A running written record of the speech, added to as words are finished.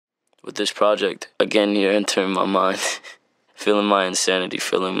with this project. Again, you're entering my mind, feeling my insanity,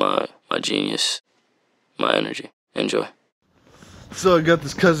 feeling my genius, my energy. Enjoy. So I got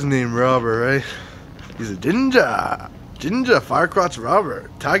this cousin named Robert, right? He's a Ginger, Firecrotch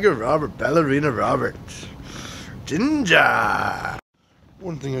Robert, Tiger Robert, Ballerina Robert, Ginger.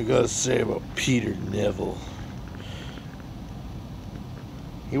 One thing I gotta say about Peter Neville.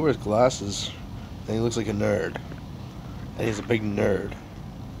 He wears glasses, and he looks like a nerd. And he's a big nerd.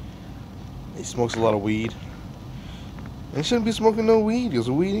 He smokes a lot of weed. And he shouldn't be smoking no weed, because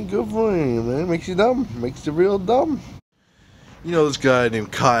weed ain't good for you, man. It makes you dumb. Makes you real dumb. You know this guy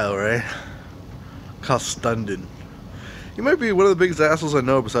named Kyle, right? Kyle Stunden. He might be one of the biggest assholes I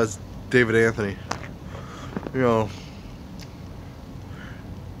know besides David Anthony. You know,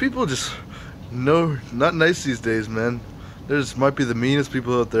 people just not nice these days, man. There's might be the meanest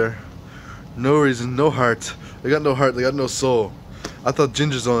people out there. No reason, no heart. They got no heart, they got no soul. I thought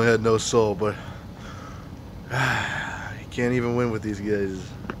gingers only had no soul, but you can't even win with these guys.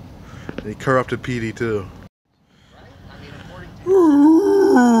 And he corrupted Petey too.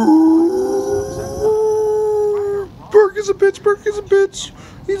 Burke is a bitch, Burke is a bitch.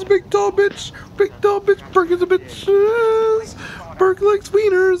 He's a big tall bitch, Burke is a bitch. Burke likes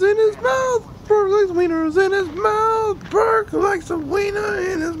wieners in his mouth. Burke likes wieners in his mouth. Burke likes a wiener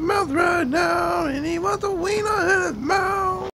in his mouth right now, and he wants a wiener in his mouth.